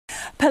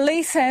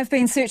Police have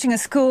been searching a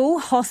school,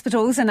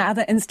 hospitals and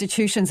other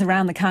institutions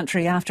around the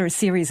country after a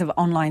series of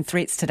online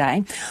threats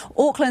today.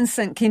 Auckland's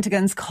St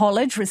Kentigern's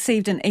College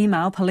received an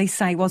email police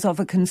say was of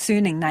a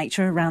concerning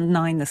nature around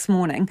 9 this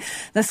morning.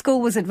 The school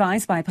was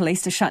advised by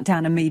police to shut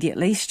down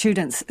immediately.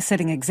 Students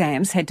sitting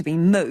exams had to be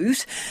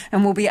moved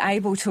and will be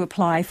able to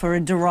apply for a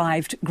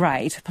derived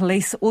grade.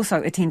 Police also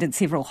attended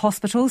several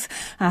hospitals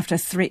after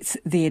threats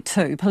there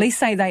too. Police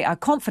say they are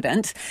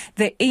confident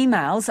the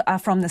emails are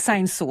from the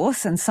same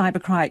source and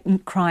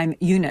cybercrime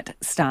unit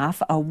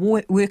staff are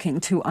working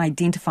to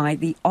identify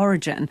the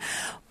origin.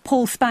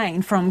 Paul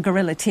Spain from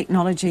Guerrilla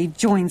Technology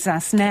joins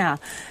us now.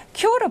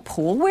 Kia ora,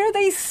 Paul. Where are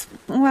these,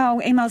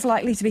 emails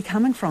likely to be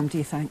coming from, do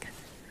you think?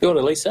 Kia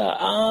ora, Lisa.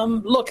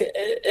 Look,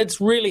 it's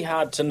really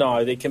hard to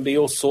know. There can be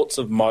all sorts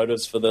of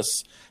motives for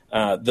this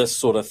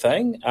sort of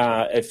thing.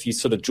 If you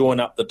sort of join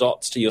up the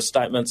dots to your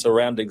statements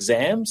around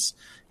exams,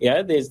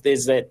 there's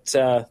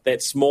that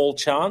small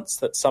chance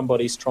that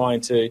somebody's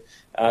trying to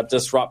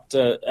disrupt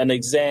an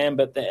exam.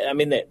 But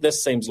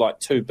this seems like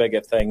too big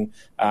a thing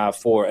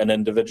for an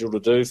individual to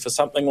do. For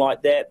something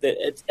like that,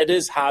 it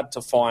is hard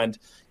to find,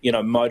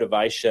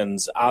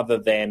 motivations other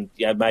than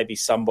maybe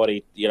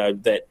somebody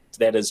that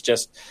is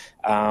just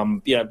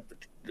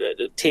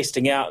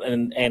testing out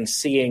and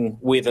seeing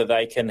whether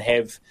they can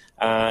have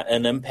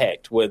an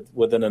impact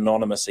with an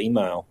anonymous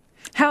email.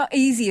 How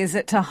easy is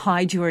it to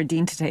hide your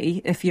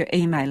identity if you're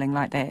emailing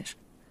like that?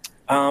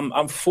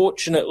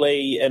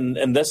 Unfortunately,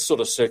 in this sort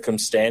of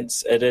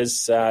circumstance, it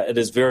is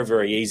very,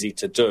 very easy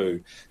to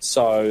do.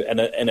 So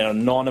an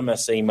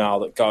anonymous email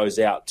that goes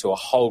out to a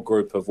whole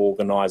group of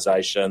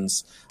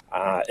organisations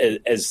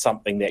is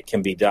something that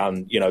can be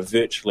done,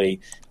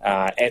 virtually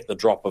at the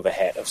drop of a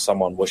hat if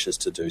someone wishes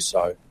to do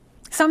so.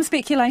 Some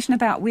speculation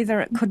about whether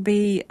it could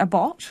be a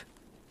bot?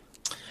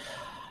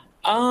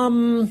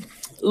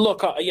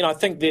 Look, I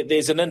think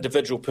there's an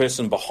individual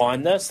person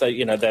behind this.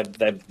 They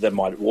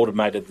might have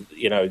automated,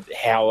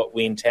 how it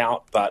went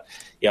out, but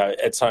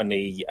it's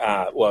only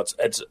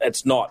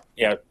it's not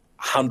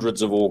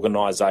hundreds of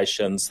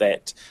organisations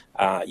that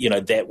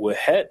that were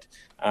hit.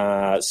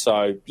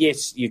 So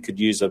yes, you could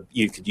use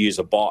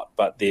a bot,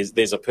 but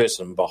there's a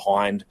person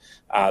behind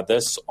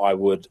this. I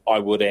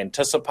would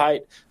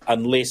anticipate,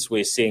 unless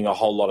we're seeing a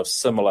whole lot of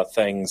similar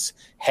things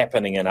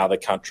happening in other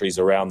countries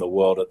around the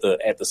world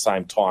at the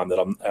same time, that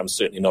I'm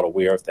certainly not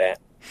aware of that.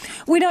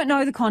 We don't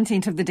know the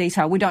content of the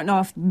detail. We don't know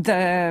if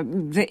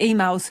the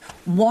emails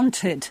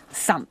wanted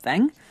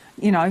something,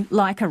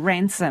 like a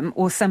ransom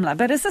or similar.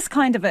 But is this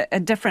kind of a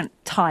different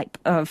type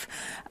of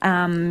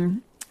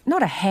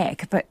not a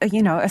hack, but, a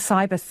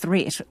cyber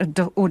threat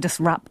or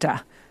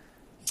disruptor?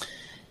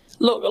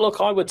 Look,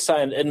 I would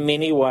say in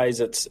many ways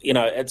it's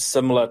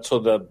similar to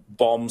the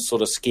bomb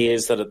sort of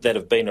scares that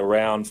have been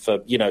around for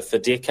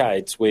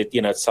decades, where,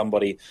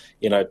 somebody,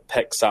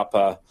 picks up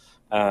a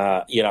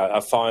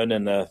phone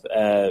and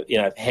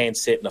a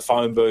handset in a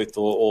phone booth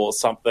or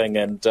something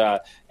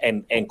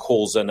and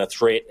calls in a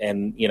threat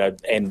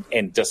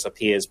and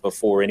disappears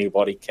before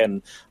anybody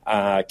can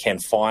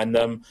find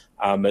them.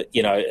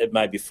 It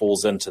maybe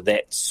falls into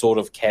that sort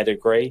of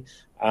category.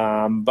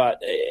 But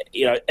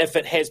if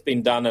it has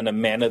been done in a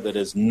manner that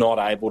is not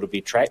able to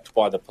be tracked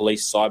by the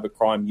police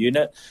cybercrime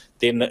unit,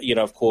 then,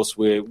 of course,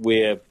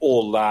 we're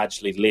all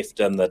largely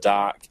left in the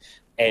dark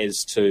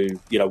as to,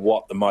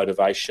 what the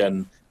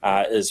motivation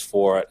is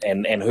for it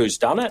and who's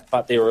done it.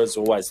 But there is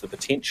always the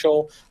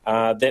potential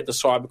that the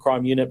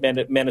cybercrime unit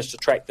managed to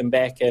track them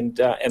back and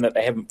that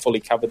they haven't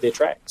fully covered their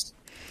tracks.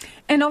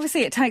 And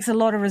obviously it takes a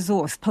lot of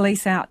resource.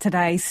 Police out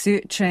today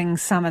searching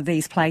some of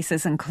these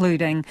places,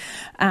 including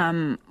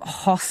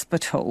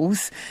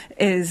hospitals,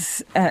 to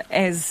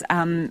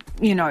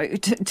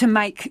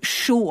make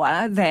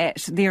sure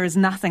that there is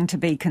nothing to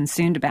be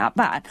concerned about.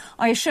 But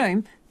I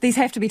assume these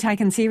have to be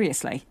taken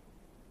seriously.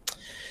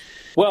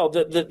 Well,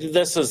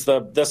 this is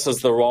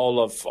the role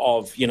of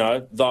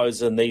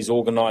those in these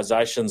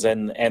organisations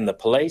and the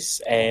police,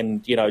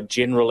 and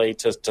generally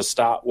to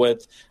start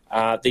with,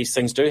 these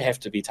things do have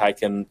to be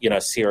taken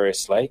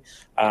seriously.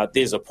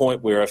 There's a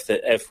point where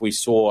if we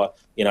saw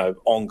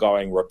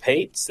ongoing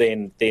repeats,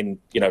 then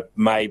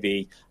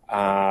maybe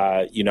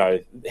how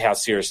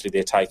seriously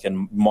they're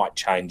taken might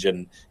change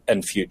in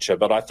future.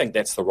 But I think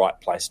that's the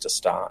right place to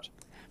start.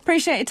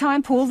 Appreciate your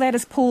time, Paul. That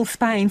is Paul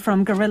Spain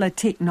from Guerrilla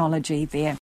Technology there.